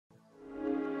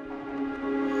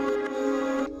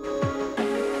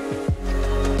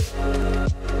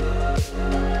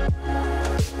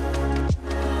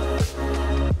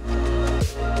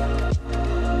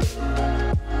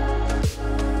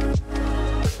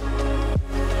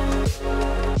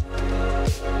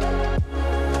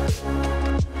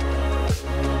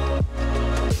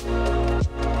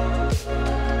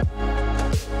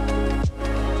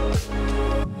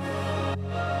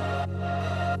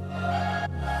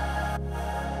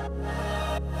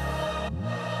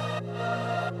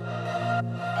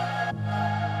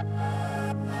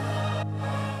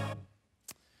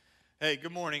Hey,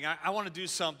 good morning. I want to do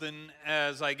something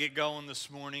as I get going this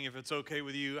morning, if it's okay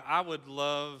with you. I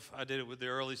did it with the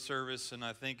early service, and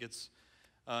I think it's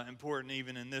important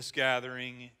even in this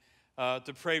gathering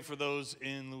to pray for those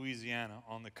in Louisiana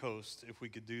on the coast, if we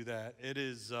could do that. It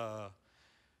is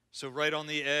so right on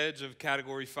the edge of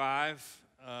Category 5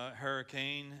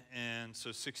 hurricane, and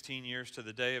so 16 years to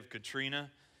the day of Katrina.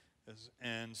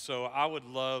 And so I would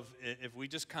love if we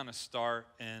just kind of start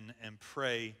and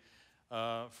pray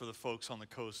for the folks on the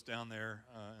coast down there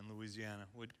in Louisiana.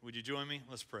 Would you join me?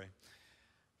 Let's pray.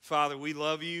 Father, we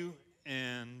love you,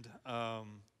 and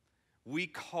we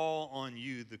call on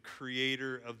you, the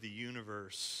creator of the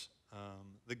universe,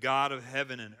 the God of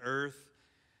heaven and earth.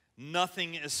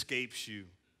 Nothing escapes you.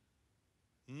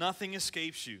 Nothing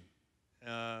escapes you.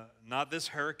 Not this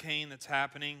hurricane that's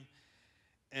happening.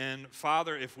 And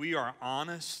Father, if we are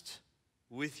honest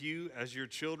with you as your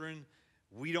children,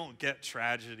 we don't get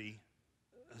tragedy.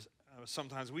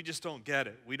 Sometimes we just don't get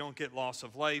it. We don't get loss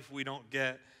of life. We don't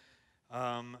get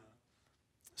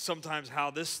sometimes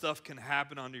how this stuff can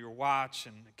happen under your watch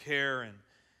and care.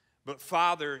 But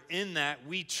Father, in that,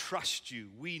 we trust you.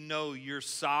 We know you're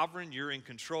sovereign. You're in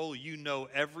control. You know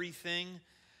everything.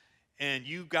 And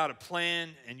you've got a plan,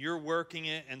 and you're working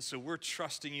it. And so we're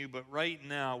trusting you. But right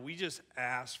now, we just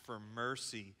ask for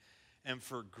mercy and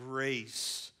for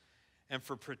grace and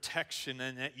for protection,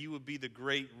 and that you would be the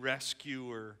great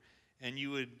rescuer, and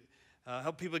you would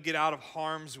help people get out of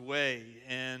harm's way.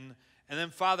 And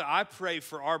then, Father, I pray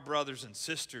for our brothers and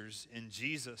sisters in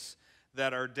Jesus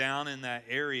that are down in that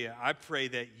area. I pray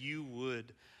that you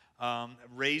would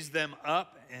raise them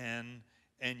up, and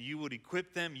you would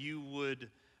equip them. You would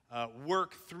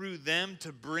work through them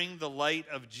to bring the light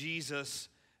of Jesus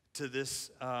to this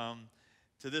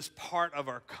part of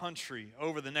our country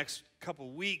over the next couple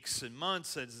weeks and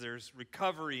months, as there's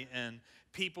recovery and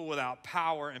people without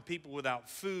power and people without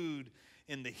food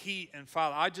in the heat. And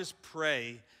Father, I just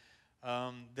pray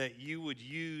that you would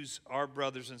use our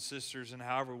brothers and sisters, and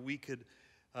however we could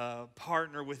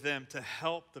partner with them to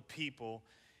help the people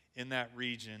in that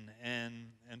region.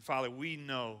 And Father, we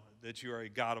know that you are a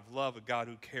God of love, a God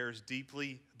who cares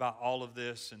deeply about all of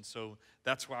this. And so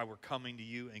that's why we're coming to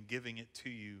you and giving it to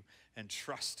you and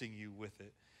trusting you with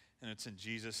it. And it's in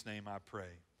Jesus' name I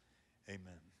pray.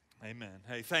 Amen. Amen.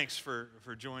 Hey, thanks for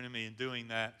joining me in doing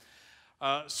that.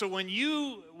 So when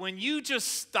you just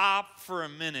stop for a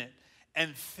minute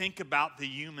and think about the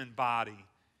human body,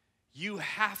 you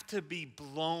have to be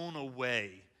blown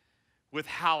away with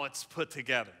how it's put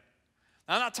together.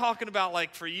 I'm not talking about,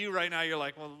 like, for you right now, you're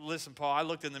like, well, listen, Paul, I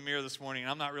looked in the mirror this morning,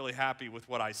 and I'm not really happy with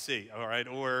what I see, all right?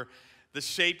 Or the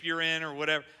shape you're in or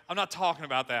whatever. I'm not talking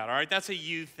about that, all right? That's a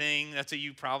you thing. That's a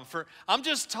you problem. I'm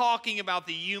just talking about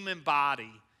the human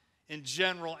body in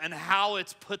general and how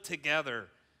it's put together.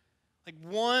 Like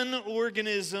one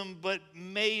organism, but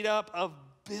made up of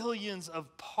billions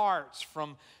of parts,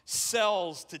 from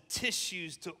cells to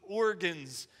tissues to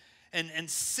organs and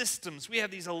systems. We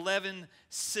have these 11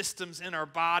 systems in our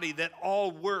body that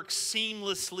all work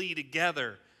seamlessly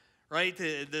together, right?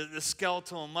 The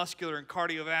skeletal and muscular and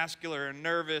cardiovascular and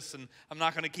nervous, and I'm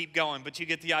not going to keep going, but you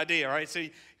get the idea, right? So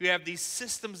you have these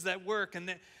systems that work,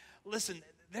 and listen,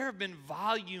 there have been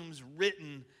volumes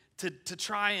written to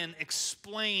try and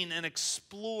explain and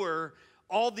explore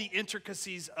all the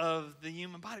intricacies of the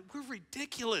human body. We're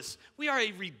ridiculous. We are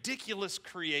a ridiculous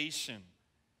creation.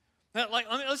 Now,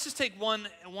 let's just take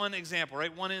one example,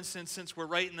 right? One instance, since we're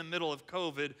right in the middle of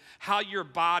COVID, how your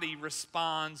body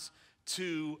responds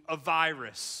to a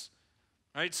virus,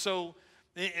 right? So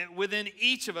within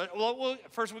each of us, well,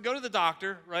 first we go to the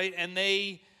doctor, right? And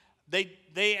they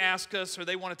ask us, or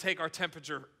they want to take our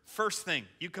temperature. First thing,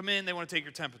 you come in, they want to take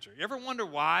your temperature. You ever wonder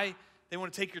why they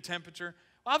want to take your temperature?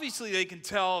 Obviously, they can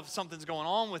tell if something's going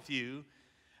on with you.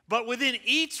 But within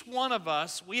each one of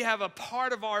us, we have a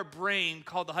part of our brain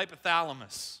called the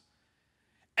hypothalamus.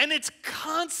 And it's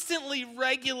constantly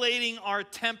regulating our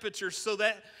temperature so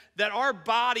that our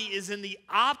body is in the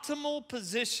optimal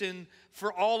position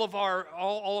for all of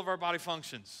our body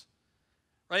functions.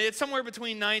 Right? It's somewhere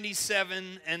between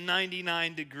 97 and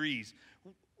 99 degrees.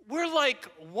 We're like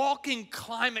walking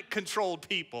climate-controlled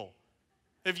people,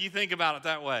 if you think about it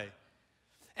that way.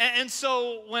 And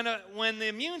so when the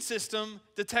immune system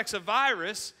detects a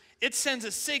virus, it sends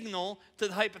a signal to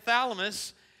the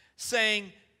hypothalamus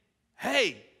saying,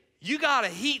 hey, you got to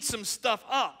heat some stuff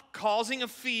up, causing a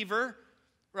fever,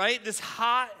 right? This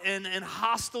hot and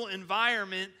hostile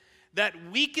environment that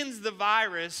weakens the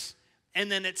virus,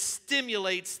 and then it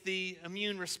stimulates the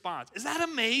immune response. Is that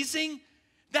amazing?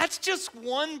 That's just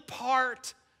one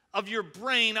part of your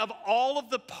brain, of all of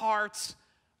the parts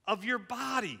of your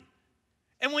body.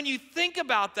 And when you think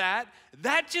about that,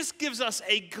 that just gives us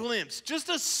a glimpse, just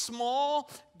a small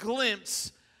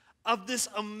glimpse of this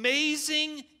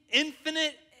amazing,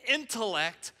 infinite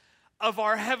intellect of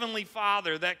our Heavenly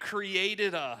Father that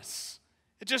created us.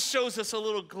 It just shows us a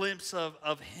little glimpse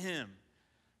of Him.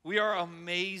 We are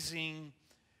amazing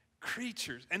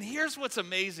creatures. And here's what's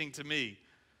amazing to me,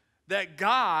 that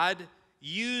God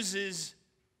uses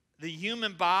the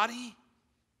human body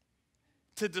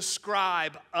to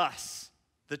describe us,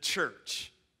 the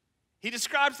church. He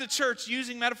describes the church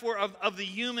using metaphor of the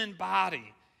human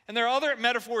body. And there are other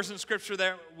metaphors in Scripture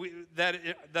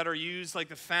that are used, like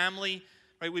the family,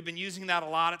 right? We've been using that a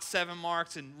lot at 7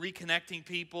 Marks and reconnecting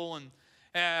people, and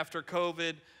after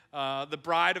COVID, the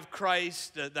bride of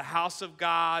Christ, the house of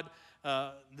God,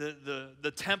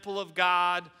 the temple of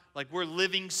God, like we're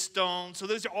living stones. So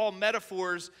those are all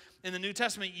metaphors in the New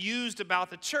Testament used about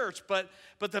the church. But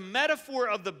the metaphor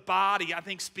of the body, I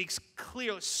think, speaks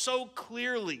so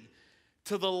clearly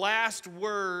to the last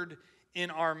word in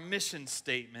our mission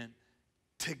statement,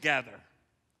 together.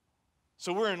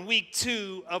 So we're in week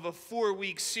 2 of a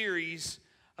 4-week series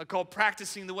called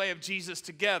Practicing the Way of Jesus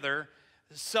Together,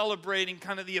 celebrating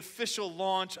kind of the official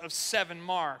launch of 7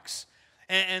 Marks.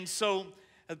 And so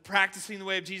Practicing the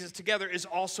Way of Jesus Together is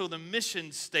also the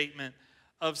mission statement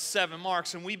of 7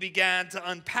 Marks. And we began to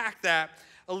unpack that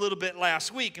a little bit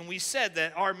last week. And we said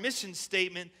that our mission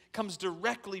statement comes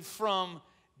directly from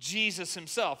Jesus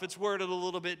Himself. It's worded a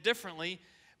little bit differently,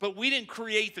 but we didn't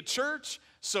create the church,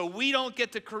 so we don't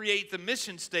get to create the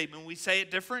mission statement. We say it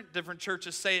different. Different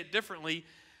churches say it differently.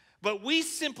 But we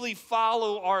simply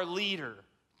follow our leader,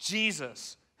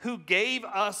 Jesus, who gave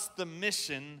us the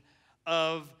mission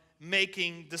of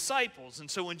making disciples.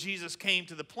 And so when Jesus came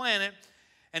to the planet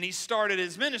and He started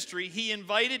His ministry, He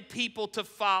invited people to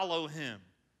follow Him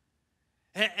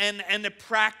and to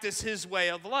practice His way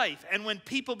of life. And when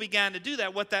people began to do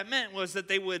that, what that meant was that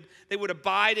they would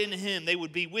abide in Him, they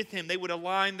would be with Him, they would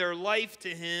align their life to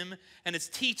Him and His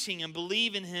teaching and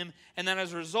believe in Him, and then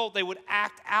as a result, they would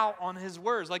act out on His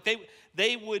words. Like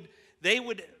they would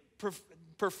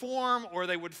perform, or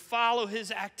they would follow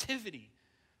His activity.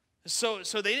 So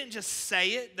they didn't just say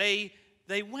it,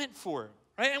 they went for it,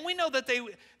 right? And we know that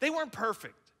they weren't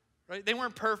perfect. Right? They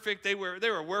weren't perfect. They were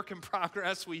a work in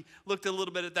progress. We looked a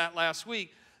little bit at that last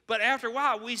week. But after a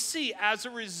while, we see as a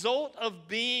result of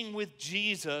being with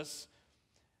Jesus,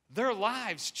 their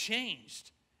lives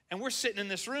changed. And we're sitting in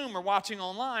this room or watching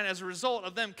online as a result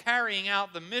of them carrying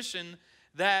out the mission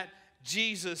that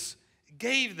Jesus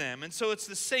gave them. And so it's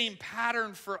the same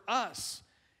pattern for us.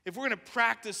 If we're going to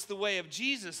practice the way of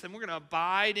Jesus, then we're going to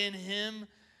abide in Him.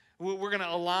 We're going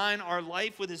to align our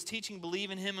life with His teaching, believe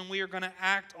in Him, and we are going to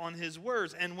act on His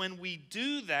words. And when we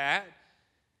do that,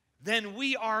 then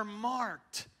we are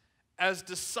marked as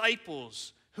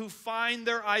disciples who find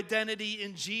their identity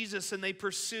in Jesus, and they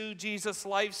pursue Jesus'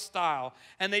 lifestyle,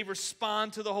 and they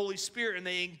respond to the Holy Spirit, and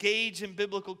they engage in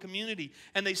biblical community,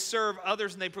 and they serve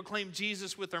others, and they proclaim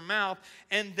Jesus with their mouth,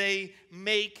 and they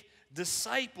make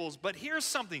disciples. But here's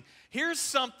something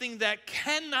that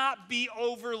cannot be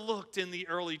overlooked in the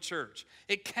early church.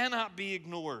 It cannot be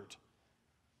ignored.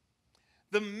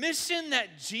 The mission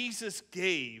that Jesus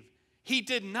gave, He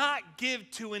did not give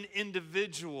to an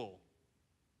individual.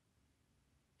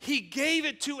 He gave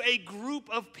it to a group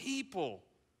of people.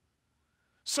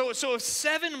 So if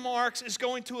 7 Marks is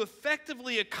going to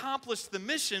effectively accomplish the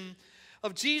mission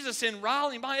of Jesus in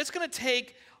Raleigh, it's going to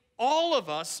take all of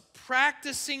us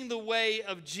practicing the way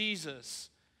of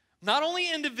Jesus, not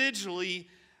only individually,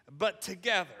 but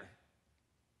together.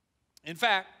 In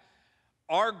fact,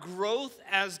 our growth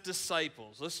as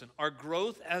disciples, our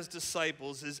growth as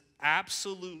disciples is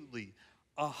absolutely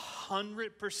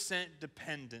 100%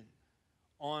 dependent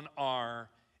on our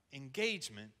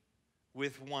engagement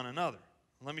with one another.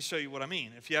 Let me show you what I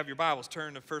mean. If you have your Bibles,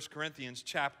 turn to 1 Corinthians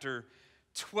chapter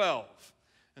 12.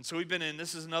 And so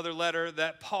this is another letter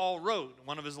that Paul wrote,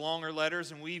 one of his longer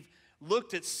letters, and we've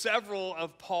looked at several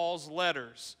of Paul's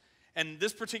letters. And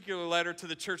this particular letter to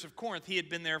the church of Corinth, he had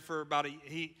been there for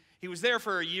he was there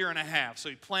for a year and a half. So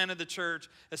he planted the church,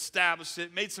 established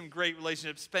it, made some great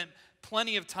relationships, spent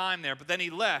plenty of time there, but then he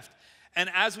left.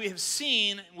 And as we have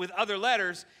seen with other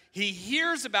letters, he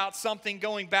hears about something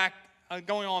going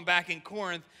on back in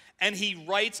Corinth, and he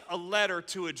writes a letter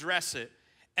to address it.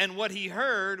 And what he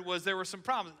heard was there were some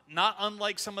problems, not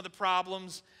unlike some of the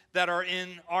problems that are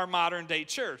in our modern day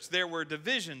church. There were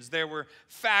divisions, there were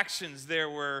factions, there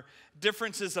were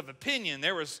differences of opinion,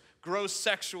 there was gross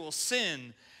sexual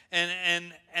sin,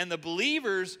 and the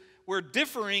believers were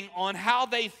differing on how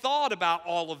they thought about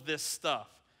all of this stuff.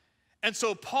 And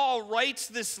so Paul writes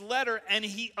this letter and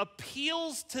he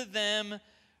appeals to them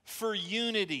for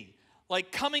unity,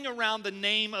 like coming around the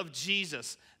name of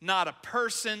Jesus, not a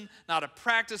person, not a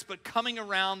practice, but coming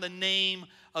around the name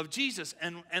of Jesus.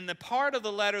 And the part of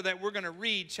the letter that we're going to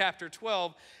read, chapter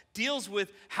 12, deals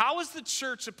with how is the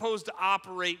church supposed to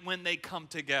operate when they come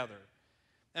together.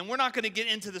 And we're not going to get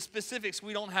into the specifics.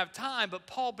 We don't have time, but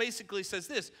Paul basically says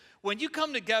this: when you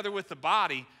come together with the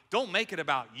body, don't make it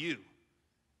about you.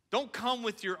 Don't come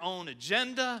with your own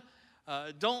agenda.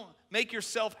 Don't make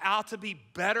yourself out to be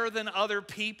better than other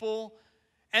people.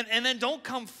 And then don't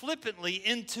come flippantly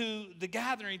into the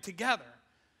gathering together.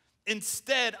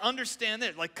 Instead, understand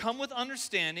this. Like, come with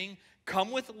understanding.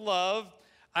 Come with love.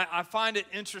 I find it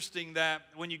interesting that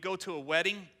when you go to a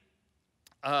wedding,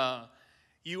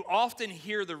 you often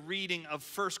hear the reading of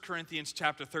 1 Corinthians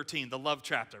chapter 13, the love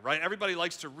chapter, right? Everybody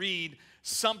likes to read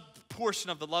some portion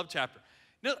of the love chapter.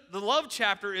 No, the love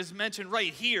chapter is mentioned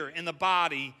right here in the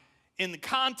body in the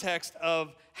context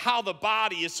of how the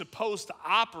body is supposed to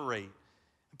operate.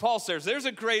 Paul says there's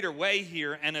a greater way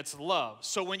here, and it's love.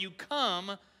 So when you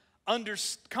come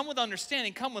with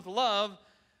understanding, come with love,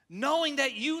 knowing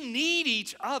that you need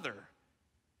each other.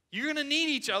 You're going to need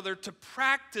each other to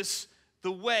practice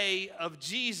the way of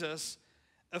Jesus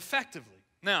effectively.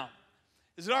 Now,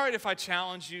 is it all right if I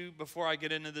challenge you before I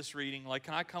get into this reading? Like,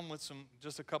 can I come with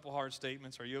just a couple hard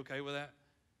statements? Are you okay with that?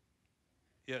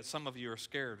 Yeah, some of you are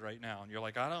scared right now, and you're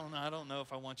like, I don't know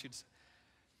if I want you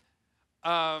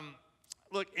to.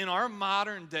 Look, in our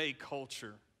modern day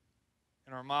culture,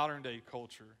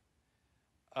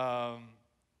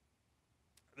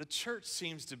 the church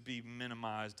seems to be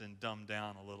minimized and dumbed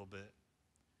down a little bit.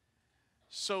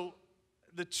 So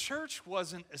the church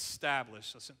wasn't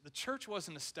established. Listen, the church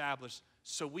wasn't established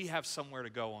so we have somewhere to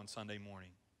go on Sunday morning.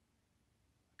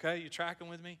 Okay, you tracking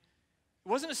with me? It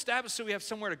wasn't established so we have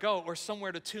somewhere to go or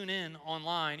somewhere to tune in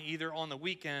online, either on the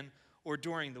weekend or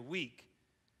during the week.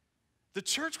 The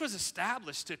church was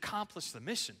established to accomplish the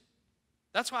mission.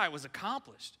 That's why it was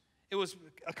accomplished. It was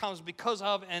accomplished because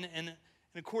of and in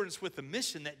accordance with the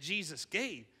mission that Jesus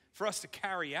gave for us to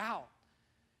carry out.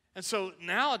 And so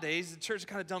nowadays, the church is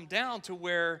kind of dumbed down to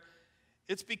where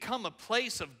it's become a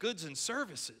place of goods and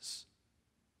services,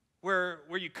 where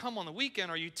you come on the weekend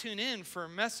or you tune in for a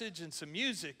message and some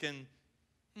music. And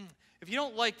if you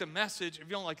don't like the message, if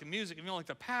you don't like the music, if you don't like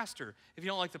the pastor, if you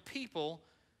don't like the people,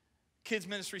 kids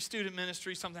ministry, student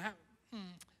ministry, something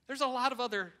there's a lot of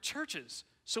other churches.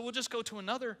 So we'll just go to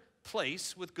another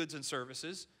place with goods and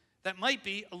services that might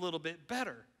be a little bit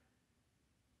better.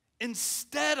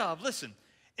 Instead of looking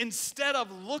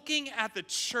at the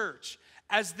church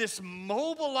as this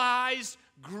mobilized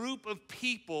group of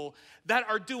people that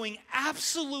are doing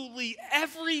absolutely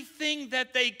everything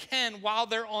that they can while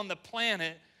they're on the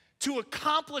planet to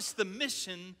accomplish the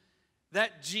mission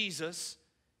that Jesus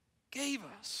gave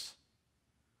us.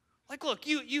 Like, look,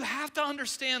 you have to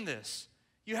understand this.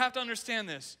 You have to understand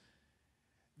this.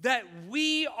 That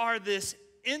we are this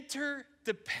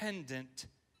interdependent,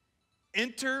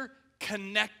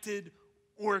 interconnected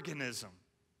organism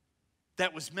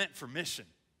that was meant for mission.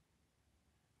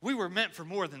 We were meant for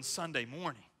more than Sunday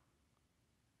morning.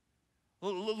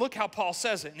 Look how Paul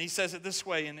says it, and he says it this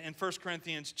way in 1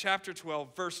 Corinthians chapter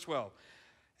 12, verse 12.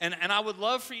 And I would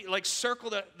love for you, like,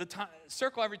 circle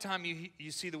every time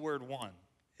you see the word one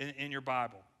in your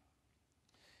Bible.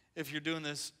 If you're doing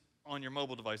this on your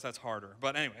mobile device, that's harder.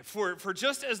 But anyway, for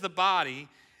just as the body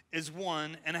is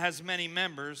one and has many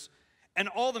members, and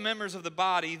all the members of the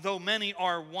body, though many,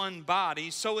 are one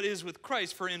body, so it is with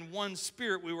Christ. For in one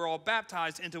Spirit we were all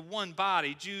baptized into one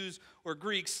body, Jews or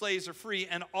Greeks, slaves or free,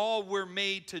 and all were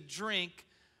made to drink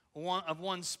of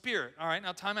one Spirit. All right,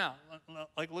 now time out.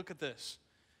 Like, look at this.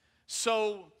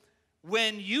 So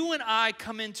when you and I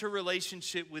come into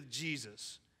relationship with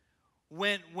Jesus,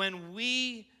 when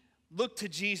we look to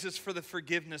Jesus for the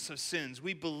forgiveness of sins,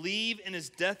 we believe in his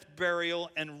death, burial,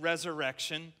 and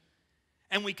resurrection,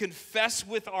 and we confess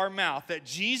with our mouth that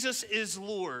Jesus is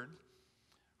Lord,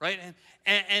 right?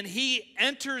 And he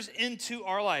enters into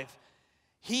our life.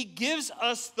 He gives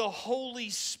us the Holy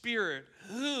Spirit,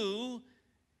 who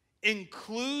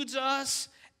includes us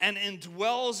and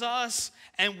indwells us,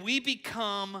 and we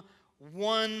become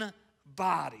one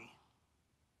body.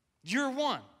 You're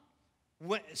one.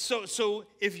 So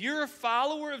if you're a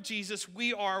follower of Jesus,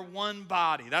 we are one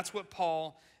body. That's what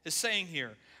Paul is saying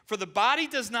here. For the body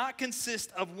does not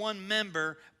consist of one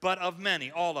member, but of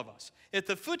many, all of us. If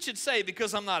the foot should say,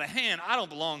 because I'm not a hand, I don't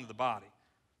belong to the body,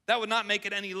 that would not make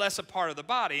it any less a part of the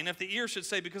body. And if the ear should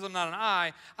say, because I'm not an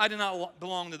eye, I do not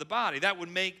belong to the body, that would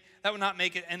not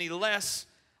make it any less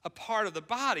a part of the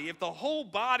body. If the whole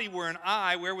body were an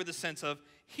eye, where would the sense of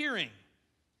hearing?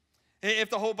 If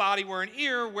the whole body were an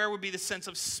ear, where would be the sense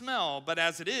of smell? But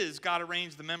as it is, God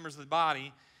arranged the members of the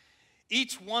body,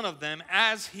 each one of them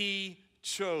as he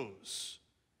chose.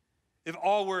 If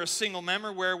all were a single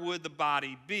member, where would the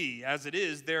body be? As it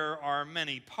is, there are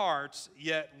many parts,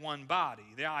 yet one body.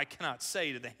 The eye cannot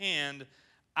say to the hand,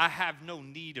 I have no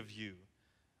need of you.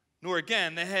 Nor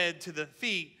again the head to the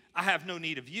feet, I have no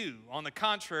need of you. On the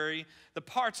contrary, the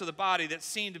parts of the body that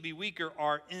seem to be weaker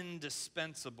are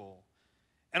indispensable.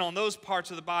 And on those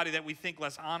parts of the body that we think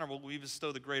less honorable, we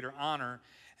bestow the greater honor.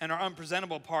 And our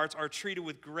unpresentable parts are treated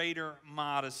with greater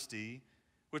modesty,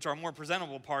 which our more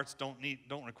presentable parts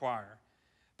don't require.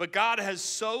 But God has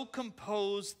so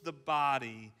composed the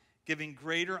body, giving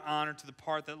greater honor to the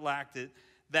part that lacked it,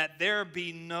 that there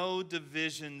be no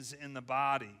divisions in the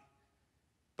body,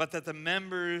 but that the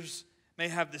members may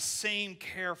have the same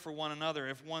care for one another.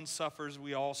 If one suffers,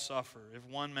 we all suffer. If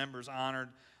one member is honored,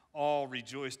 all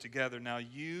rejoice together. Now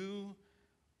you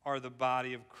are the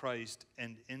body of Christ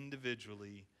and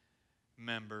individually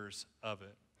members of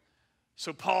it.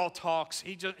 So Paul talks,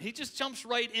 he just jumps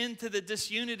right into the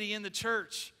disunity in the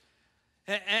church.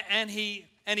 And he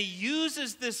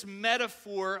uses this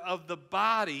metaphor of the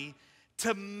body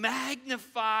to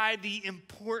magnify the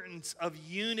importance of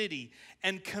unity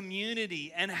and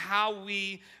community and how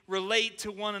we relate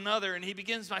to one another. And he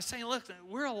begins by saying, look,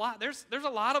 we're a lot, there's a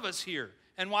lot of us here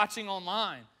and watching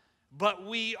online, but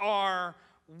we are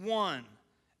one.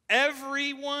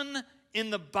 Everyone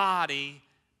in the body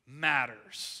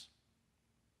matters.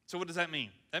 So what does that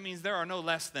mean? That means there are no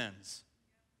less thans.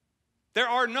 There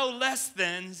are no less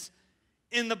thans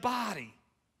in the body.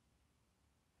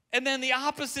 And then the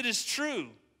opposite is true.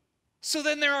 So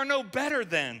then there are no better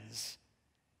thans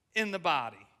in the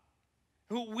body.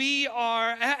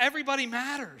 Everybody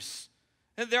matters.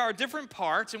 There are different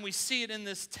parts, and we see it in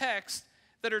this text,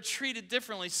 that are treated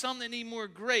differently. Some that need more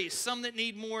grace, some that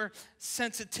need more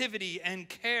sensitivity and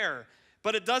care.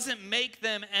 But it doesn't make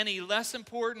them any less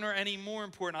important or any more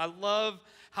important. I love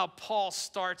how Paul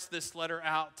starts this letter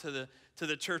out to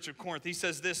the church of Corinth. He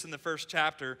says this in the first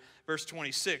chapter, verse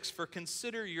 26, for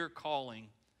consider your calling.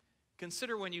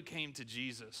 Consider when you came to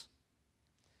Jesus.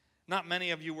 Not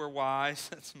many of you were wise,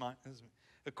 that's me,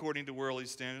 according to worldly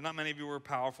standards. Not many of you were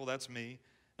powerful, that's me.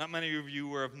 Not many of you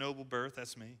were of noble birth,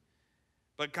 that's me.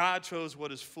 But God chose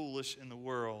what is foolish in the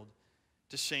world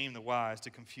to shame the wise, to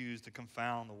confuse, to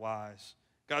confound the wise.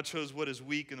 God chose what is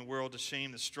weak in the world to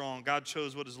shame the strong. God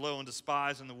chose what is low and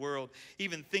despised in the world,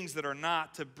 even things that are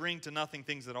not, to bring to nothing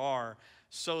things that are,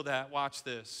 so that, watch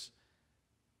this,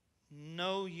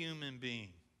 no human being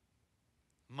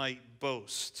might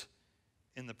boast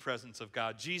in the presence of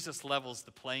God. Jesus levels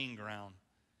the playing ground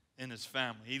in his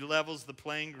family. He levels the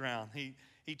playing ground. He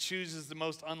chooses the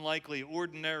most unlikely,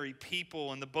 ordinary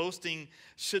people, and the boasting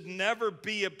should never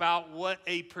be about what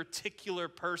a particular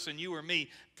person, you or me,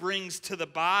 brings to the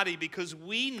body, because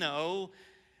we know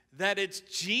that it's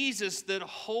Jesus that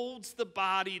holds the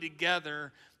body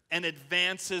together and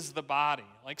advances the body.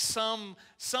 Like some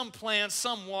plants,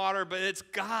 some water, but it's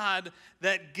God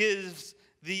that gives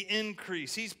the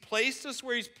increase. He's placed us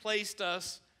where he's placed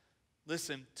us,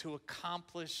 listen, to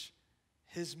accomplish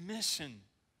his mission.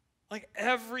 Like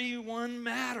everyone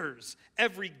matters.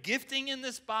 Every gifting in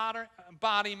this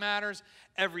body matters.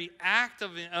 Every act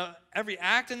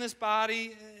in this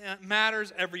body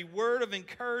matters. Every word of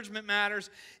encouragement matters.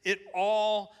 It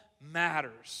all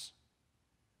matters.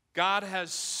 God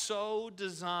has so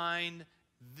designed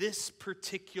this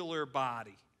particular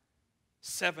body.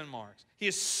 7 marks. He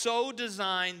has so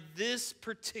designed this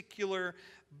particular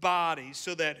body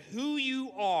so that who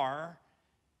you are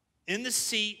in the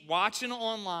seat, watching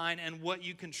online, and what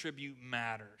you contribute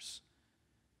matters.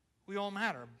 We all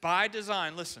matter. By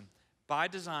design, listen, by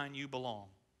design you belong.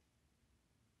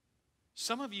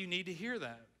 Some of you need to hear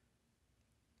that.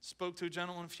 Spoke to a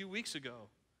gentleman a few weeks ago.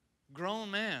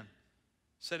 Grown man.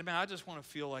 Said, man, I just want to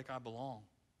feel like I belong.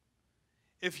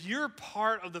 If you're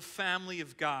part of the family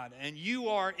of God and you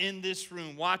are in this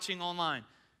room watching online,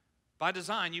 by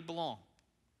design you belong.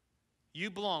 You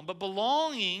belong. But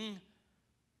belonging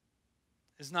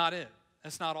is not it.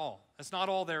 That's not all. That's not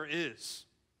all there is.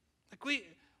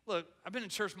 Look, I've been in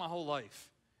church my whole life.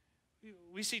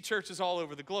 We see churches all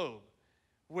over the globe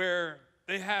where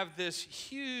they have this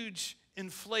huge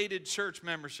inflated church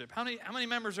membership. How many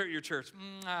members are at your church?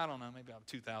 I don't know, maybe about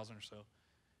 2,000 or so.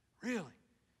 Really?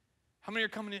 How many are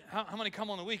coming in, how many come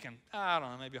on the weekend? I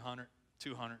don't know, maybe 100,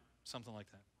 200, something like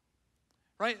that.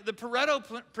 Right? The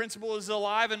Pareto principle is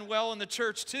alive and well in the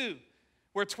church too,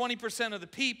 where 20% of the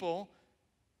people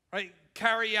right?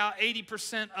 Carry out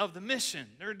 80% of the mission.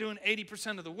 They're doing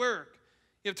 80% of the work.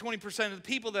 You have 20% of the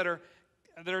people that are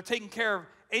taking care of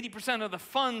 80% of the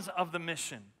funds of the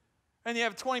mission. And you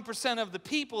have 20% of the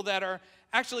people that are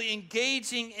actually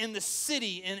engaging in the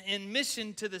city, in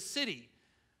mission to the city.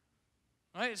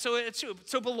 Right?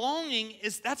 So belonging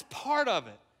that's part of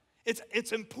it.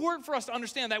 It's important for us to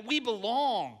understand that we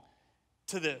belong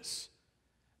to this.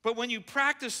 But when you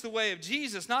practice the way of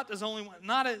Jesus, not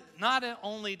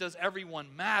only does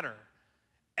everyone matter,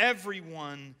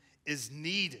 everyone is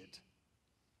needed.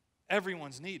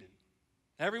 Everyone's needed.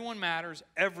 Everyone matters.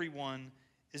 Everyone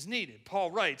is needed. Paul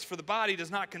writes, "For the body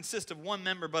does not consist of one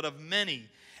member, but of many.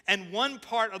 And one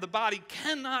part of the body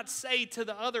cannot say to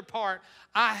the other part,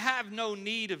 'I have no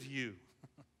need of you.'"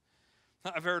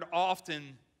 I've heard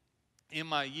often in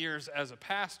my years as a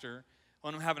pastor,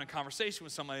 when I'm having a conversation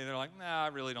with somebody, they're like, "Nah, I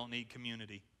really don't need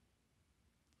community."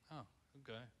 Oh,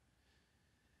 okay.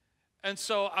 And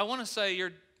so I want to say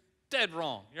you're dead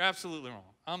wrong. You're absolutely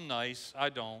wrong. I'm nice. I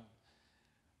don't.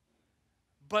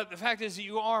 But the fact is that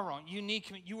you are wrong.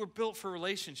 You were built for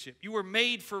relationship. You were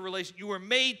made for relationship. You were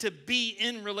made to be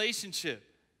in relationship.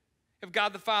 If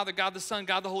God the Father, God the Son,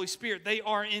 God the Holy Spirit, they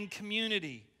are in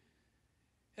community.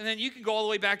 And then you can go all the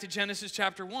way back to Genesis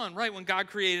chapter 1, right? When God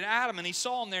created Adam and he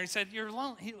saw him there, he said, "You're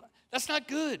alone." That's not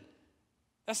good.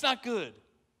 That's not good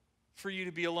for you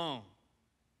to be alone.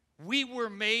 We were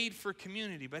made for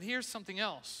community. But here's something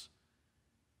else.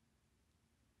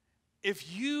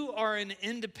 If you are an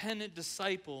independent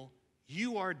disciple,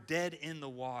 you are dead in the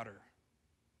water.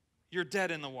 You're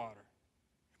dead in the water.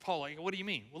 Paul, what do you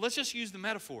mean? Well, let's just use the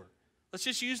metaphor. Let's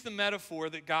just use the metaphor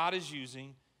that God is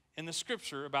using in the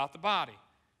scripture about the body.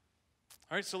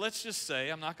 All right, so let's just say,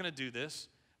 I'm not going to do this,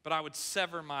 but I would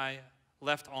sever my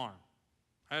left arm.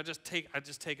 I just take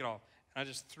it off, and I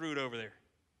just threw it over there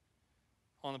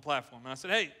on the platform. And I said,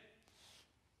 "Hey,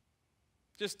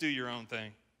 just do your own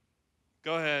thing.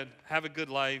 Go ahead, have a good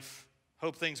life.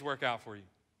 Hope things work out for you."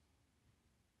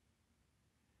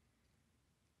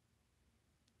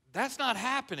 That's not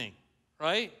happening,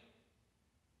 right?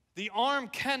 The arm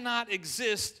cannot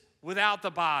exist without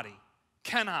the body.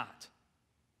 Cannot.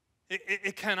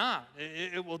 It cannot.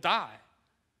 It will die.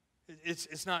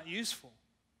 It's not useful.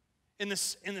 In the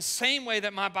same way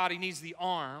that my body needs the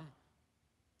arm,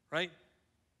 right?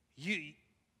 You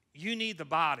need the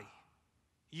body.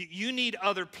 You need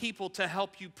other people to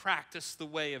help you practice the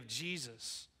way of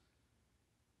Jesus.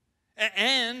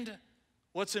 And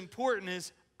what's important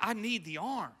is I need the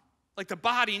arm. Like the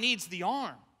body needs the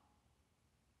arm.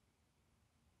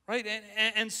 Right?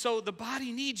 And so the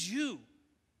body needs you.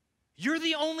 You're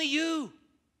the only you.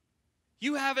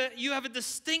 You have a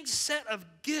distinct set of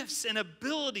gifts and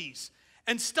abilities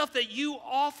and stuff that you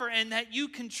offer and that you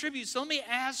contribute. So let me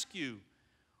ask you,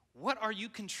 what are you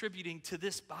contributing to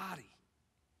this body?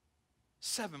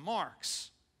 7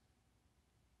 marks.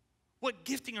 What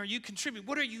gifting are you contributing?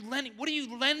 What are you lending? What are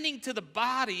you lending to the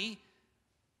body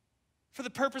for the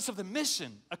purpose of the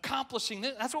mission? Accomplishing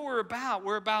this. That's what we're about.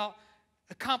 We're about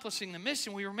accomplishing the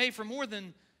mission. We were made for more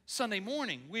than Sunday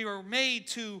morning. We were made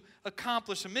to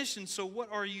accomplish a mission. So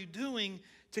what are you doing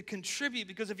to contribute?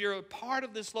 Because if you're a part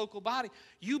of this local body,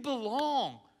 you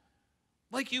belong.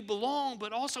 Like you belong,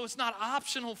 but also it's not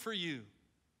optional for you.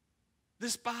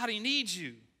 This body needs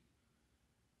you.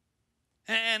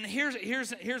 And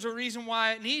here's a reason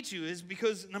why it needs you, is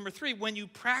because, number 3, when you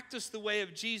practice the way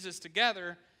of Jesus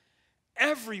together,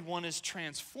 everyone is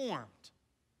transformed.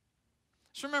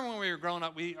 So remember when we were growing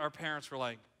up, our parents were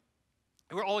like,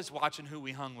 we were always watching who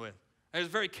we hung with. It was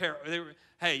very careful.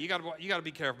 Hey, you got to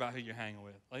be careful about who you're hanging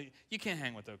with. Like, you can't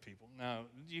hang with those people. No,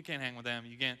 you can't hang with them.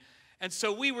 You can't. And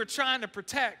so we were trying to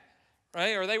protect,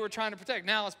 right? Or they were trying to protect.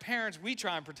 Now as parents, we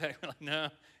try and protect. We're like, no,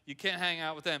 you can't hang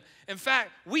out with them. In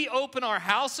fact, we open our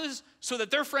houses so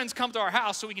that their friends come to our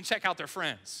house so we can check out their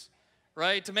friends,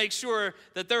 right? To make sure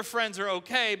that their friends are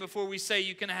okay before we say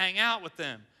you can hang out with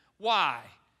them. Why?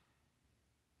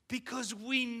 Because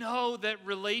we know that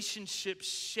relationships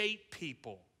shape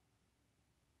people.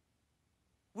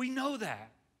 We know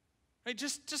that. Right?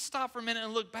 Just stop for a minute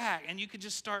and look back, and you can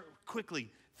just start quickly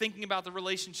thinking about the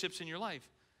relationships in your life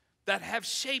that have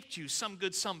shaped you, some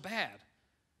good, some bad.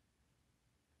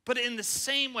 But in the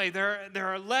same way, there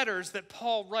are letters that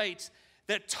Paul writes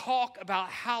that talk about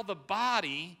how the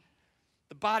body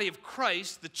of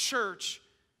Christ, the church,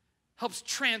 helps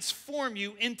transform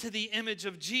you into the image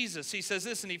of Jesus. He says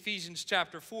this in Ephesians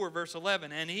chapter 4, verse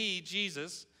 11, "And he,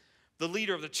 Jesus, the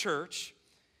leader of the church,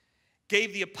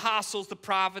 gave the apostles, the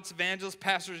prophets, evangelists,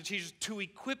 pastors, and teachers to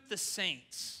equip the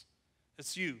saints,"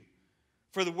 that's you,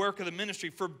 for the work of the ministry,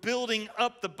 for building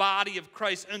up the body of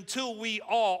Christ until we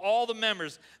all the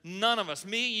members, none of us,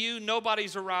 me, you,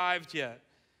 nobody's arrived yet,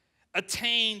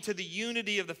 attain to the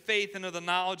unity of the faith and of the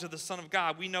knowledge of the Son of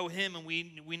God. We know him and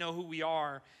we know who we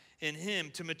are in him,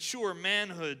 to mature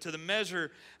manhood, to the measure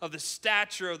of the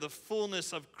stature of the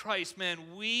fullness of Christ. Man,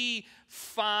 we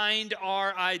find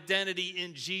our identity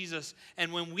in Jesus.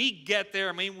 And when we get there,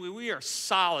 I mean, we are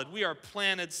solid. We are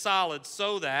planted solid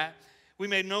so that we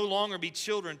may no longer be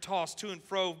children tossed to and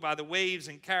fro by the waves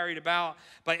and carried about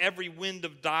by every wind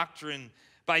of doctrine,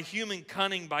 by human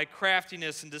cunning, by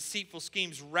craftiness and deceitful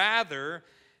schemes. Rather,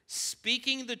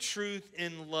 speaking the truth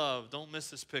in love. Don't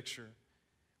miss this picture.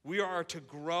 We are to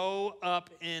grow up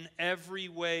in every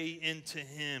way into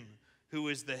him who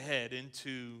is the head,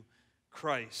 into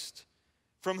Christ,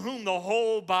 from whom the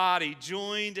whole body,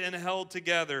 joined and held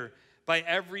together by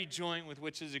every joint with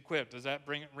which is equipped. Does that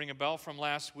ring a bell from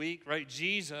last week, right?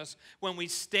 Jesus, when we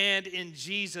stand in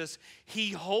Jesus,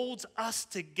 he holds us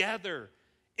together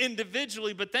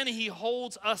individually, but then he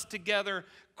holds us together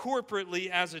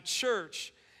corporately as a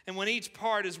church. And when each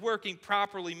part is working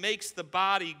properly, makes the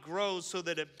body grow so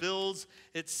that it builds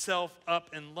itself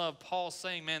up in love. Paul's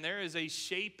saying, man, there is a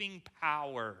shaping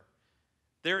power.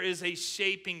 There is a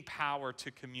shaping power to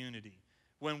community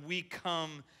when we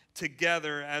come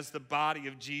together as the body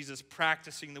of Jesus,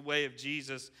 practicing the way of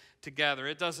Jesus together.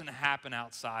 It doesn't happen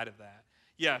outside of that.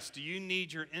 Yes, do you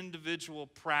need your individual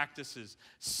practices,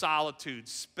 solitude,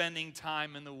 spending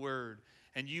time in the Word,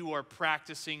 and you are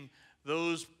practicing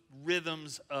those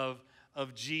rhythms of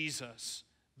Jesus.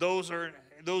 Those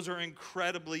are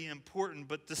incredibly important,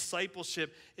 but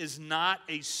discipleship is not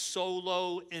a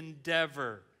solo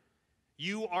endeavor.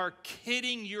 You are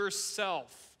kidding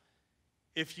yourself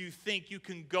if you think you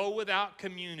can go without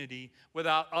community,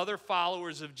 without other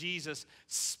followers of Jesus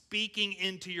speaking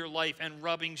into your life and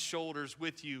rubbing shoulders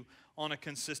with you on a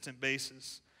consistent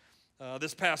basis.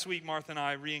 This past week, Martha and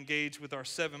I re-engaged with our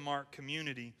 7-Mark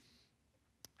community.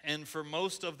 And for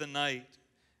most of the night,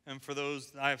 and for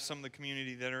those, I have some of the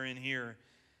community that are in here,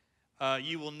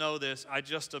 you will know this, I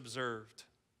just observed,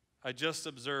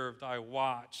 I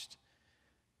watched.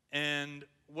 And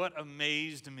what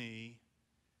amazed me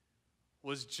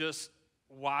was just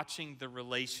watching the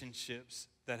relationships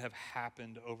that have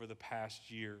happened over the past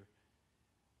year.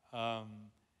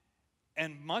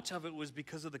 And much of it was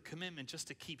because of the commitment just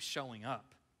to keep showing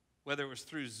up, whether it was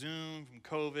through Zoom from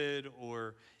COVID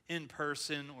or in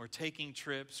person or taking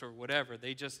trips or whatever.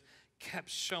 They just kept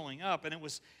showing up. And it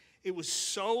was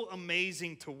so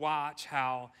amazing to watch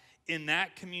how in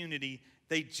that community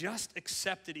they just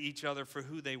accepted each other for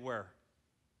who they were.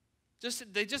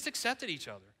 They just accepted each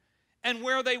other. And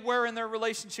where they were in their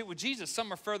relationship with Jesus.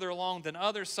 Some are further along than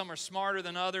others. Some are smarter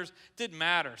than others. Didn't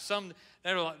matter. Some,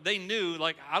 they knew,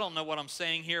 like, I don't know what I'm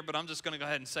saying here, but I'm just going to go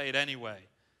ahead and say it anyway.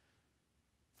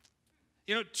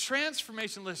 You know,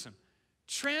 transformation, listen.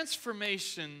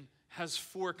 Transformation has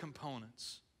 4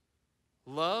 components.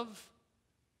 Love,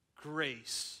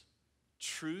 grace,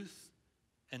 truth,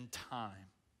 and time.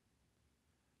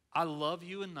 I love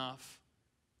you enough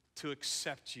to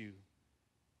accept you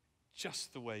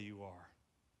just the way you are.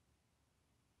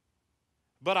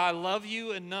 But I love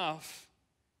you enough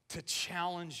to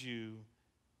challenge you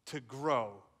to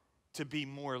grow, to be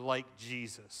more like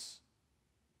Jesus.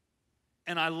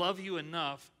 And I love you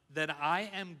enough that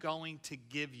I am going to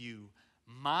give you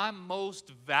my most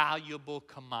valuable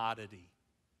commodity,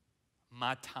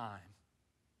 my time.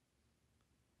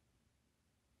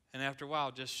 And after a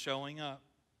while, just showing up,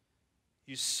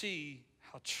 you see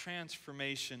how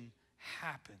transformation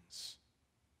happens.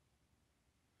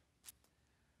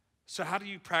 So how do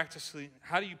you practically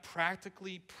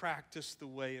practice the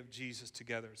way of Jesus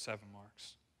together at 7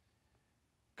 Marks?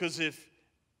 Because if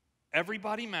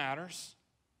everybody matters,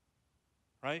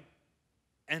 right?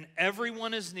 And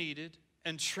everyone is needed,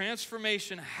 and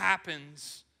transformation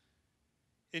happens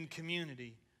in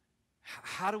community,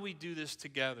 how do we do this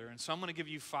together? And so I'm going to give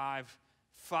you five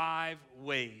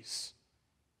ways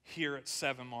here at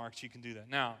 7 Marks you can do that.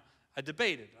 Now, I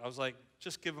debated. I was like,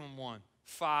 just give them 1.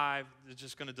 5, they're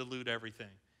just going to dilute everything.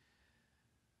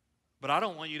 But I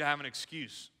don't want you to have an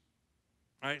excuse.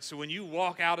 Right? So when you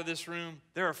walk out of this room,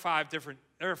 there are 5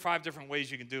 different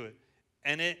ways you can do it.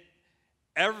 And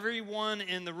everyone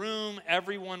in the room,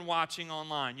 everyone watching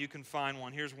online, you can find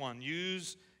one. Here's one.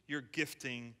 Use your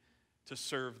gifting to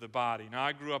serve the body. Now,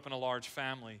 I grew up in a large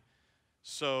family,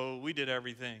 so we did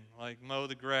everything, like mow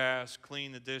the grass,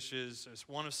 clean the dishes. It's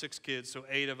one of 6 kids, so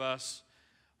 8 of us.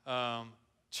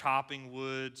 Chopping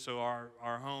wood, so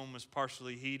our home was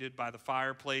partially heated by the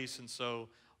fireplace, and so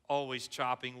always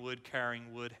chopping wood,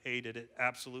 carrying wood, hated it,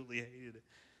 absolutely hated it.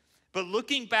 But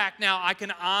looking back now, I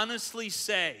can honestly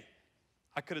say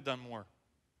I could have done more.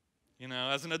 You know,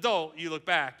 as an adult, you look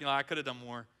back, you know, I could have done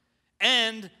more.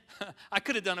 And I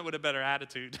could have done it with a better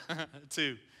attitude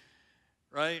too,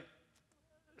 right?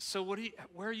 So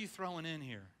where are you throwing in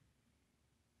here?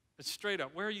 It's straight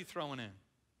up, where are you throwing in?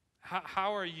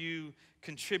 How are you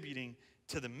contributing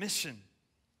to the mission?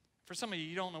 For some of you,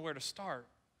 you don't know where to start.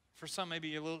 For some, maybe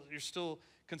you're still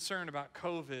concerned about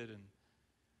COVID. And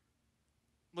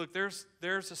look, there's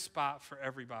a spot for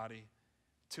everybody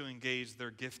to engage their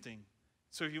gifting.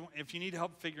 So if you need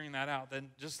help figuring that out,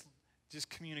 then just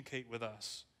communicate with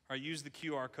us. All right, use the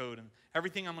QR code. And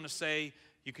everything I'm going to say,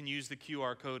 you can use the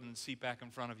QR code and seat back in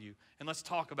front of you. And let's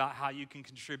talk about how you can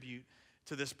contribute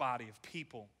to this body of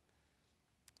people.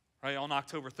 Right, on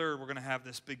October 3rd, we're going to have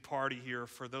this big party here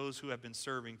for those who have been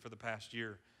serving for the past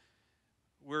year.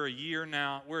 We're a year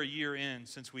in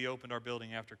since we opened our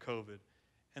building after COVID.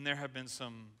 And there have been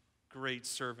some great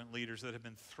servant leaders that have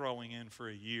been throwing in for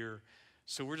a year.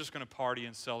 So we're just going to party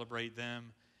and celebrate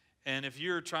them. And if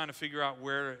you're trying to figure out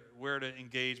where to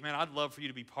engage, man, I'd love for you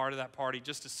to be part of that party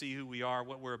just to see who we are,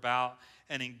 what we're about,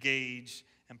 and engage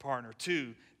and partner.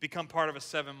 2, become part of a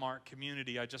 7 Mark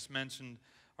community. I just mentioned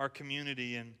our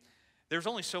community, and there's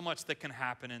only so much that can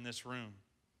happen in this room.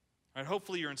 Right?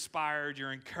 Hopefully you're inspired,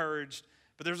 you're encouraged,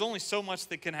 but there's only so much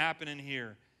that can happen in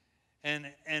here.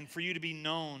 And for you to be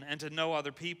known and to know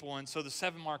other people. And so the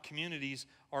 7 Mark communities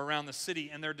are around the city,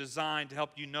 and they're designed to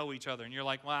help you know each other. And you're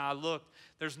like, wow, I looked,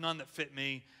 there's none that fit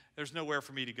me. There's nowhere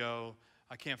for me to go.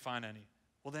 I can't find any.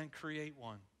 Well, then create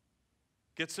one.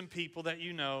 Get some people that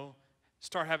you know,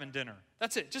 start having dinner.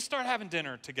 That's it. Just start having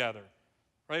dinner together,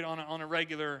 right, on a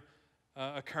regular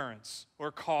occurrence,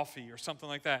 or coffee or something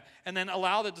like that. And then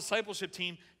allow the discipleship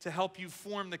team to help you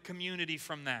form the community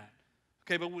from that.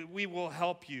 Okay, but we will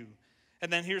help you.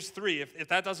 And then here's 3. If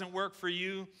that doesn't work for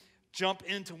you, jump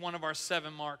into one of our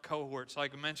 7 Mark cohorts.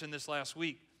 Like I mentioned this last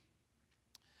week.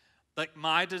 Like,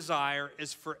 my desire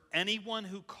is for anyone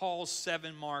who calls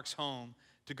 7 Marks home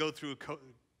to go through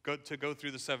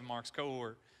the 7 Marks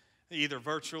cohort, either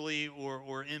virtually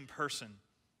or in person.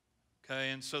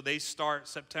 Okay, and so they start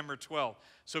September 12th.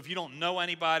 So if you don't know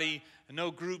anybody,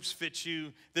 no groups fit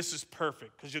you, this is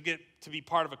perfect, because you'll get to be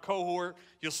part of a cohort,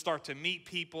 you'll start to meet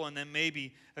people, and then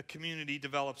maybe a community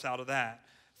develops out of that.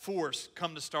 Force,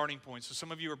 come to starting point. So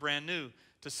some of you are brand new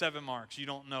to 7 Marks. You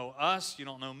don't know us, you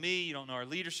don't know me, you don't know our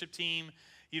leadership team,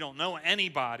 you don't know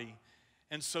anybody.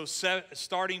 And so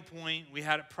starting point, we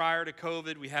had it prior to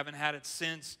COVID, we haven't had it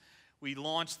since. We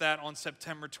launched that on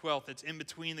September 12th. It's in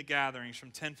between the gatherings from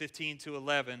 10:15 to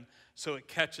 11, so it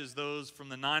catches those from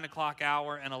the 9 o'clock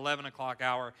hour and 11 o'clock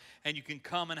hour, and you can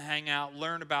come and hang out,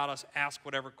 learn about us, ask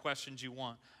whatever questions you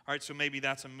want. All right, so maybe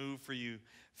that's a move for you.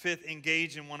 5th,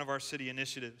 engage in one of our city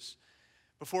initiatives.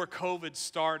 Before COVID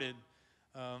started,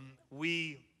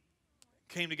 we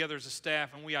came together as a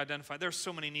staff, and we identified, there's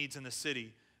so many needs in the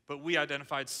city, but we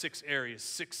identified 6 areas,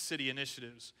 6 city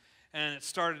initiatives. And it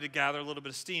started to gather a little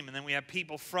bit of steam. And then we had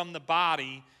people from the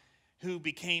body who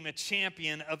became a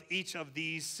champion of each of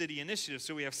these city initiatives.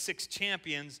 So we have 6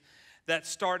 champions that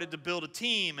started to build a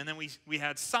team. And then we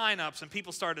had sign-ups, and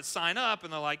people started to sign up,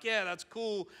 and they're like, yeah, that's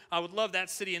cool. I would love that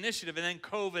city initiative. And then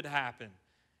COVID happened,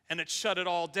 and it shut it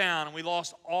all down, and we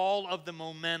lost all of the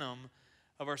momentum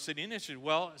of our city initiative.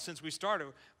 Well, since we started,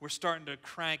 we're starting to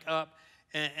crank up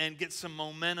and get some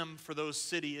momentum for those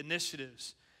city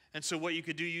initiatives. And so what you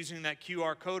could do using that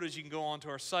QR code is you can go onto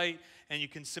our site, and you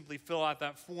can simply fill out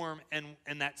that form, and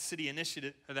that city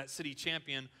initiative, or that city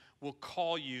champion, will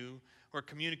call you or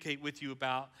communicate with you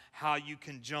about how you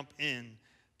can jump in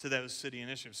to those city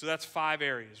initiatives. So that's 5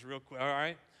 areas, real quick, all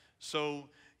right? So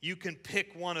you can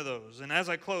pick one of those. And as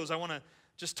I close, I want to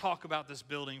just talk about this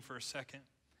building for a second.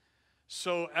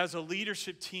 So as a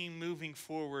leadership team moving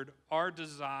forward, our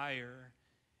desire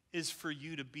is for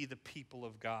you to be the people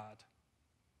of God.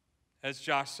 As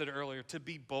Josh said earlier, to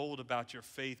be bold about your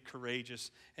faith, courageous,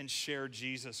 and share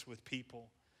Jesus with people.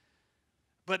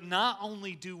 But not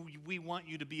only do we want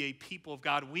you to be a people of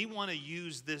God, we want to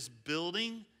use this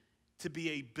building to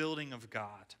be a building of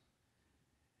God.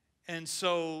 And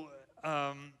so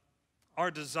our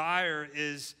desire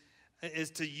is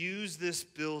to use this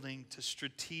building to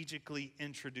strategically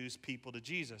introduce people to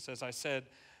Jesus. As I said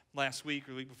last week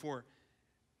or the week before,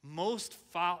 most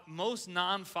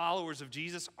non-followers of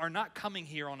Jesus are not coming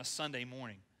here on a Sunday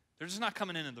morning. They're just not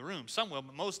coming in the room. Some will,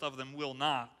 but most of them will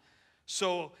not.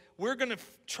 So we're going to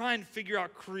try and figure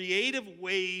out creative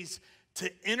ways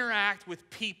to interact with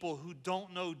people who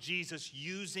don't know Jesus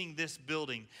using this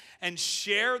building and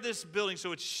share this building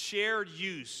so it's shared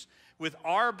use with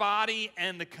our body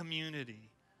and the community.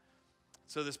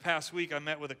 So this past week I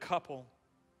met with a couple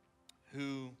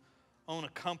who own a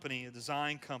company, a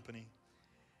design company,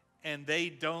 and they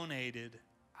donated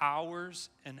hours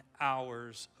and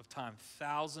hours of time,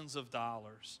 thousands of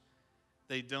dollars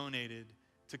they donated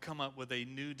to come up with a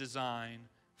new design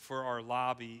for our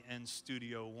lobby and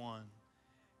Studio One.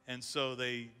 And so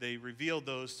they revealed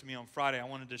those to me on Friday. I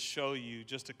wanted to show you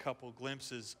just a couple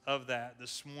glimpses of that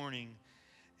this morning.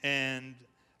 And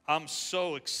I'm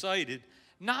so excited,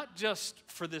 not just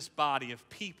for this body of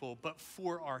people, but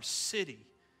for our city.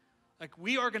 Like,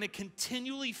 we are going to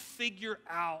continually figure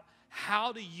out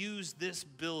how to use this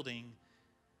building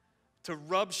to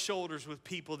rub shoulders with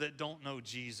people that don't know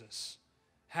Jesus.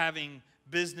 Having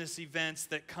business events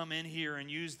that come in here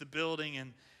and use the building,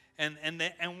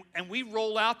 and we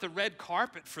roll out the red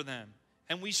carpet for them,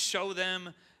 and we show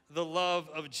them the love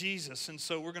of Jesus. And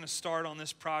so we're going to start on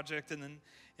this project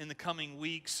in the coming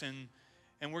weeks, and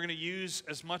we're going to use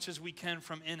as much as we can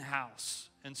from in-house.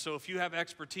 And so if you have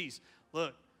expertise,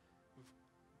 look,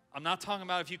 I'm not talking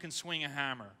about if you can swing a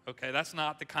hammer, okay? That's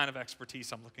not the kind of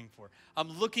expertise I'm looking for.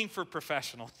 I'm looking for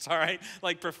professionals, all right?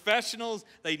 Like professionals,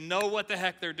 they know what the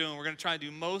heck they're doing. We're going to try to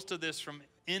do most of this from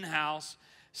in-house,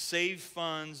 save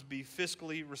funds, be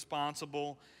fiscally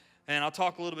responsible. And I'll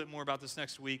talk a little bit more about this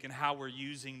next week and how we're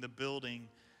using the building.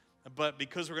 But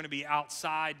because we're going to be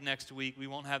outside next week, we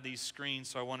won't have these screens,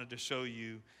 so I wanted to show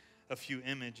you a few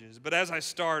images. But as I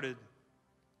started,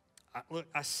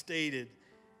 I stated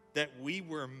that we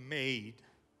were made.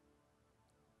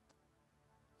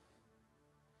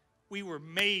 We were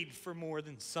made for more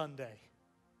than Sunday.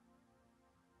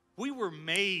 We were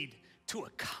made to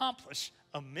accomplish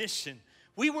a mission.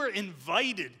 We were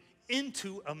invited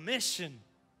into a mission.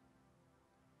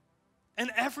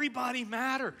 And everybody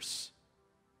matters.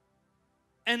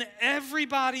 And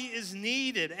everybody is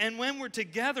needed. And when we're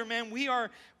together, man, we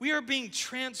are being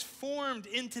transformed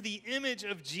into the image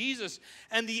of Jesus.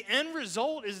 And the end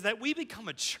result is that we become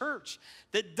a church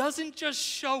that doesn't just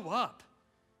show up.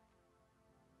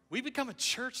 We become a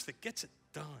church that gets it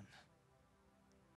done.